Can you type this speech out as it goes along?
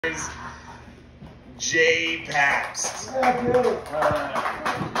is Jay Pax. Yeah, dude.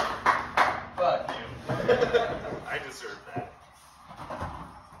 Fuck you. I deserve that.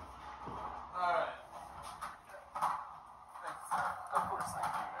 Alright. Of course,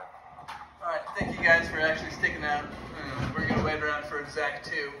 thank you, man. Alright, thank you guys for actually sticking out. We're gonna wait around for Zach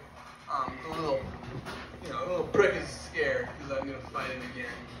too. A little prick is scared because I'm gonna fight him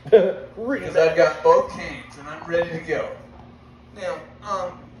again. Because I've got both canes and I'm ready to go. Now,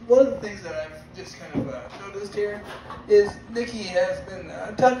 one of the things that I've just kind of noticed here is Nicky has been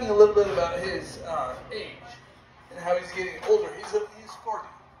talking a little bit about his age and how he's getting older. He's 40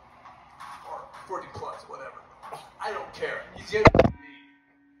 or 40 plus, whatever. I don't care. He's younger than me.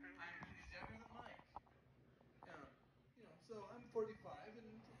 He's younger than Mike. So I'm 45,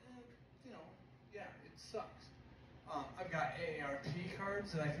 and yeah, it sucks. I've got AARP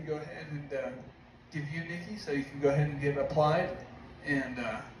cards that I can go ahead and give you, Nicky, so you can go ahead and get applied. And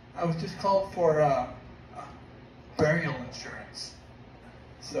I was just called for burial insurance.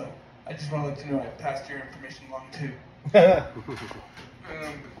 So I just want to let you know I passed your information along too.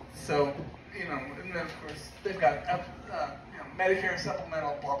 So, and then of course they've got Medicare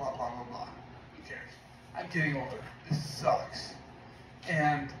supplemental, blah, blah, blah, blah, blah. Who cares? I'm getting older. This sucks.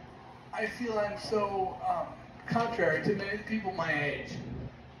 And I feel I'm so contrary to many people my age.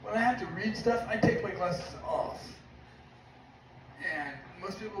 When I have to read stuff, I take my glasses off. And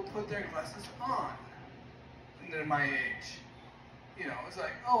most people put their glasses on when they're my age. It's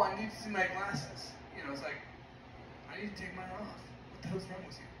like, oh, I need to see my glasses. It's like, I need to take mine off. What the hell's wrong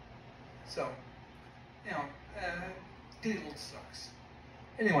with you? So, getting old sucks.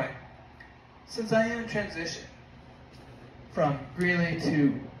 Anyway, since I am in transition from Greeley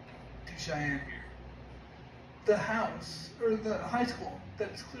to Cheyenne here, the house, or the high school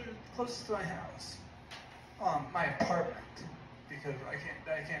that's closest to my house, my apartment, because I can't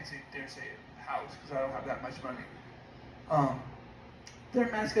dare say house because I don't have that much money. Their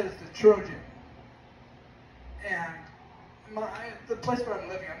mascot is the Trojan, and the place where I'm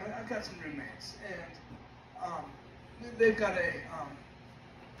living, I've got some roommates, and they've got a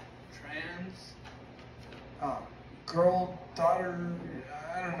trans girl, daughter.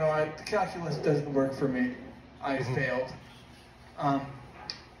 I don't know. The calculus doesn't work for me. I failed.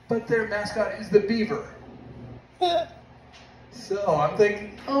 But their mascot is the beaver. So I'm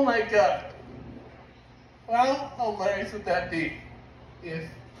thinking, oh my god. Well, how hilarious would that be if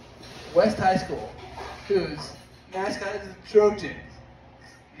West High School, whose mascot is the Trojans,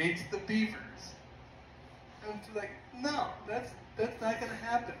 meets the Beavers? And it's like, no, that's not gonna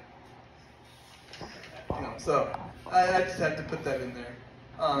happen. So I just had to put that in there.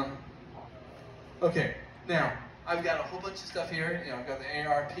 Okay, now I've got a whole bunch of stuff here. I've got the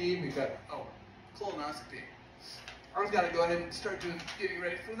AARP, we've got colonoscopy. I've got to go ahead and start getting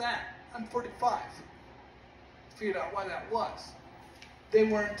ready for that. I'm 45. Figured out why that was. They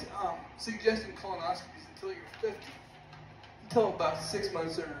weren't suggesting colonoscopies until you're 50. Until about 6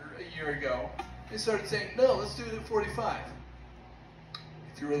 months or a year ago, they started saying, no, let's do it at 45.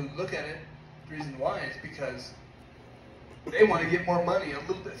 If you really look at it, the reason why is because they want to get more money a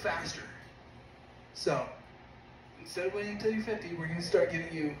little bit faster. So, instead of waiting until you're 50, we're going to start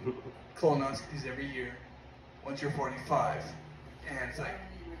giving you colonoscopies every year once you're 45. And it's like,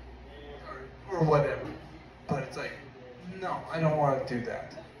 or whatever. But it's like, no, I don't want to do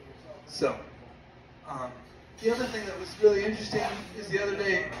that. So, the other thing that was really interesting is the other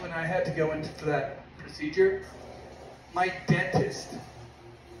day when I had to go into that procedure, my dentist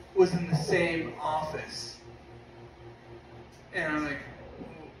was in the same office. And I'm like,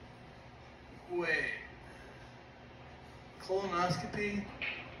 wait, colonoscopy,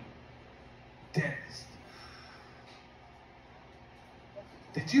 dentist.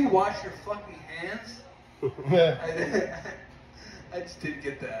 Did you wash your fucking hands? I just didn't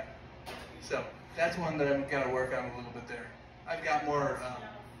get that. So that's one that I'm gonna work on a little bit there. I've got more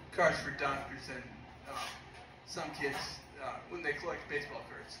cards for doctors and some kids when they collect baseball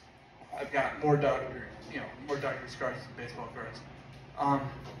cards. I've got more doctors cards than baseball cards.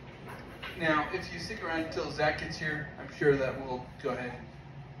 Now, if you stick around until Zach gets here, I'm sure that we'll go ahead and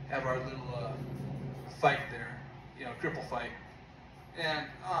have our little fight there, cripple fight. And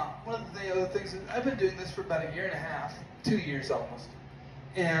one of the other things is I've been doing this for about 1.5 years, 2 years almost,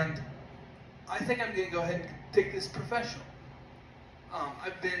 and I think I'm going to go ahead and take this professional.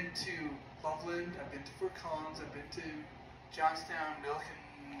 I've been to Loveland, I've been to Fort Collins, I've been to Johnstown, Milliken,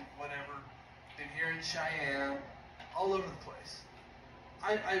 whatever. Been here in Cheyenne, all over the place.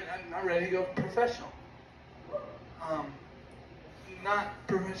 I'm ready to go professional. Not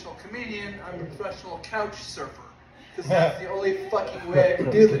professional comedian, I'm a professional couch surfer. Because that's the only fucking way I can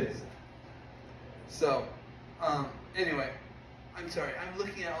do this. So, anyway, I'm sorry. I'm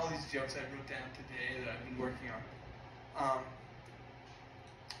looking at all these jokes I wrote down today that I've been working on.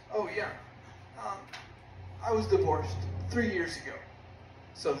 Oh yeah. I was divorced 3 years ago.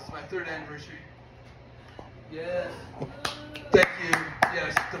 So it's my 3rd anniversary. Yes. Thank you.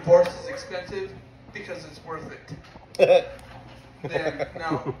 Yes, divorce is expensive because it's worth it. Then,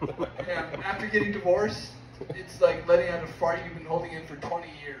 now, and after getting divorced, it's like letting out a fart you've been holding in for 20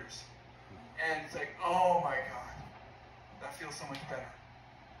 years. And it's like, oh my God, that feels so much better.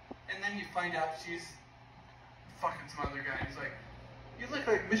 And then you find out she's fucking some other guy. He's like, you look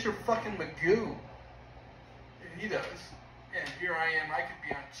like Mr. fucking Magoo. And he does. And here I am, I could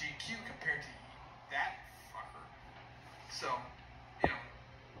be on GQ compared to that fucker. So, you know,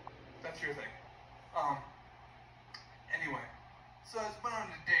 that's your thing. Anyway, so I went on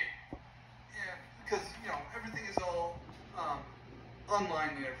a date. And because, you know, everything is all online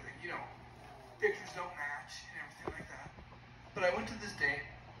and everything, you know. Pictures don't match and everything like that. But I went to this date,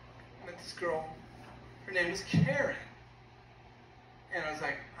 met this girl. Her name was Karen. And I was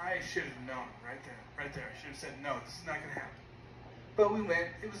like, I should have known right there. I should have said, no, this is not going to happen. But we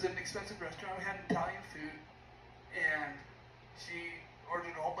went. It was an expensive restaurant. We had Italian food. And she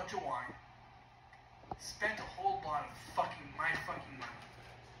ordered a whole bunch of wine. Spent a whole lot of my fucking money.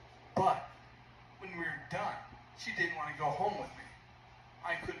 But when we were done, she didn't want to go home with me.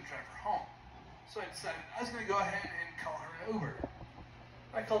 I couldn't drive her home. So I decided I was going to go ahead and call her an Uber.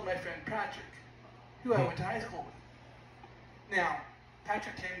 I called my friend Patrick, who I went to high school with. Now,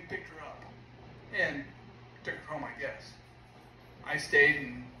 Patrick came and picked her up and took her home, I guess. I stayed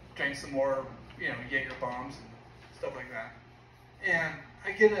and drank some more, you know, Jaeger bombs and stuff like that. And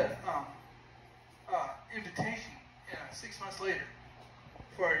I get a invitation 6 months later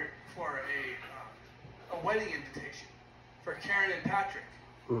for a wedding invitation for Karen and Patrick.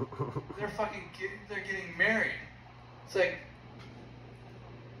 They're getting married. It's like,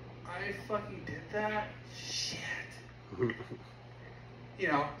 I fucking did that? Shit. You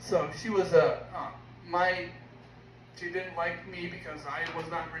know, so she was she didn't like me because I was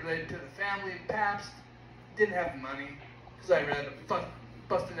not related to the family of Pabst. Didn't have money because I read a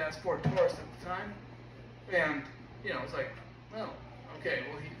busted ass Ford Taurus at the time. And, you know, it's like, well, okay,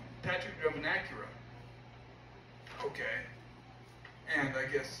 well, Patrick drove an Acura. Okay. And I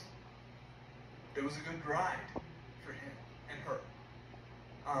guess it was a good ride for him and her.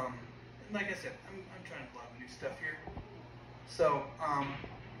 And like I said, I'm trying to love new stuff here. So,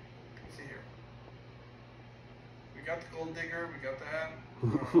 let's see here. We got the Gold Digger, we got that.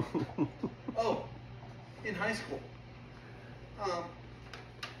 Oh, in high school.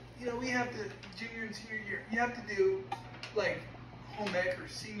 You know, we have the junior and senior year. You have to do, like, home ec or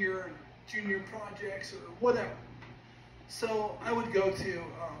senior and junior projects or whatever. So I would go to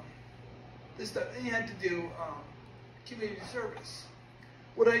this stuff, and you had to do community service.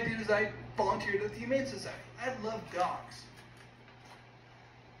 What I did is I volunteered at the Humane Society. I love dogs.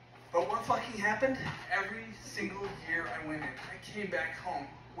 But what fucking happened? Every single year I went in, I came back home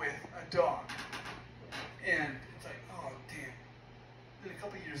with a dog. And it's like, oh, damn. Then a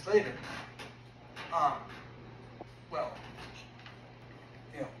couple years later, well,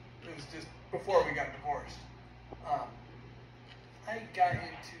 you know, it was just before we got divorced. I got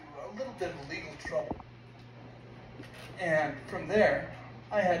into a little bit of legal trouble. And from there,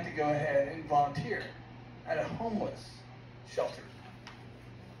 I had to go ahead and volunteer at a homeless shelter.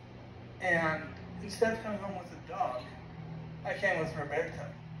 And instead of coming home with a dog, I came with Roberto.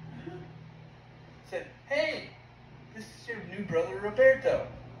 Said, hey, this is your new brother Roberto.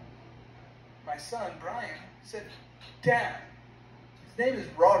 My son, Brian, said, Dad, his name is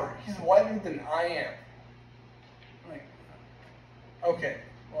Robert. He's whiter than I am. I'm like, okay,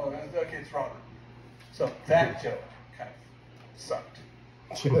 well, okay, it's Robert. So that joke kind of sucked.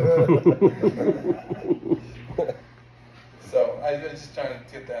 So I was just trying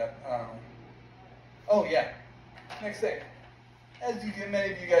to get that. Oh yeah, next thing. As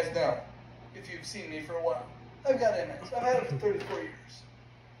many of you guys know, if you've seen me for a while, I've got MS. I've had it for 34 years.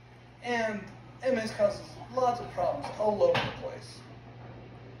 And MS causes lots of problems all over the place.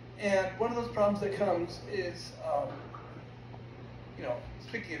 And one of those problems that comes is, you know,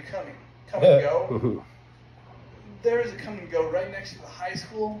 speaking of come and go, there is a come and go right next to the high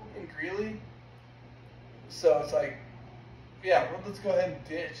school in Greeley. So it's like, yeah, well, let's go ahead and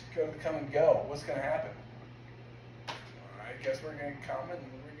ditch, go to the come and go. What's going to happen? I guess we're going to come and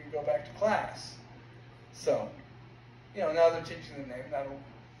we're going to go back to class. So, you know, now they're changing the name. That'll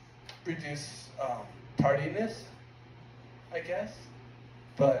reduce tardiness, I guess.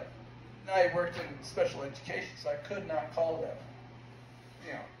 But I worked in special education, so I could not call them,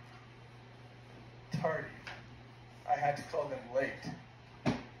 you know, tardy. I had to call them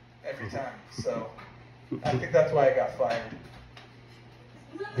late every time. So I think that's why I got fired.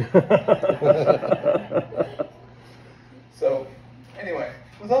 So anyway,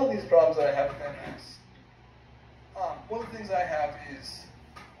 with all these problems that I have with MS, one of the things I have is,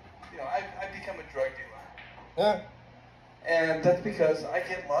 you know, I've become a drug dealer. Yeah. And that's because I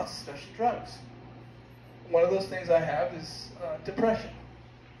get lots of special drugs. One of those things I have is depression.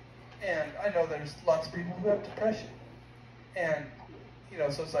 And I know there's lots of people who have depression. And, you know,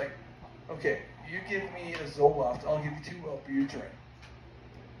 so it's like, okay, you give me a Zoloft, I'll give you 2 Wellbutrin.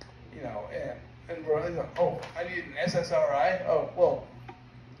 You know, and we're like, oh, I need an SSRI? Oh, well,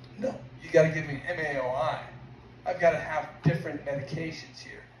 no, you got to give me an MAOI. I've got to have different medications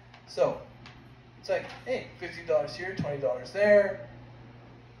here. So it's like, hey, $50 here, $20 there.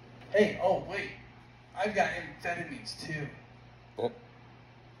 Hey, oh, wait, I've got amphetamines too. Yep.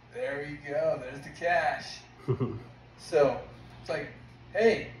 There you go, there's the cash. So it's like,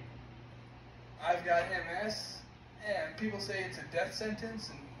 hey, I've got MS, and people say it's a death sentence,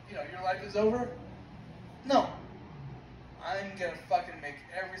 and you know your life is over. No, I'm gonna fucking make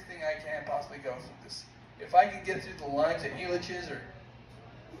everything I can possibly go through this. If I can get through the lines at Elitch's or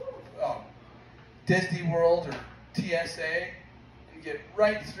Disney World or TSA and get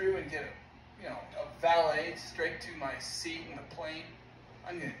right through and get a valet straight to my seat in the plane,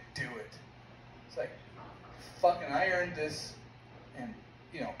 I'm gonna do it. It's like, fucking, I earned this, and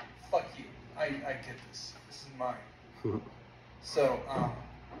you know, fuck you. I get this. This is mine. So,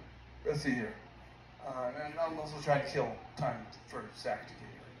 let's see here. And I'm also trying to kill time for Zach to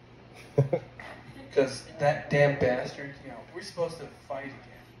get here. Because that damn bastard, you know, we're supposed to fight again.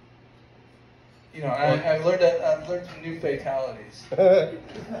 You know, I've learned some new fatalities.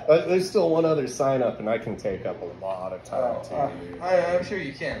 There's still one other sign up, and I can take up a lot of time too. I'm sure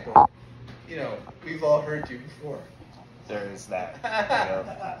you can, but you know, we've all heard you before. There is that. You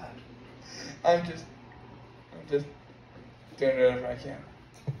know. I'm just doing whatever I can.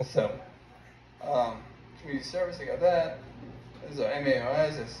 So, community service, I got that. This is our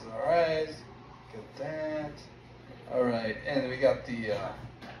MAOIs, SSRIs, got that. All right, and then we got the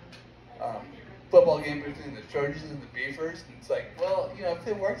football game between the Trojans and the Beavers. And it's like, well, you know, if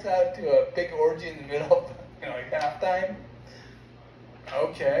it works out to a big orgy in the middle of, you know, like halftime,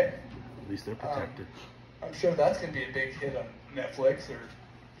 okay. At least they're protected. I'm sure that's going to be a big hit on Netflix or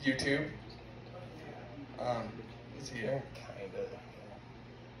YouTube. Let's see here. Kind of.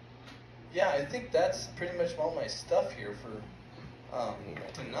 Yeah, I think that's pretty much all my stuff here for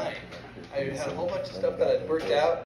tonight. I had a whole bunch of stuff that I'd worked out.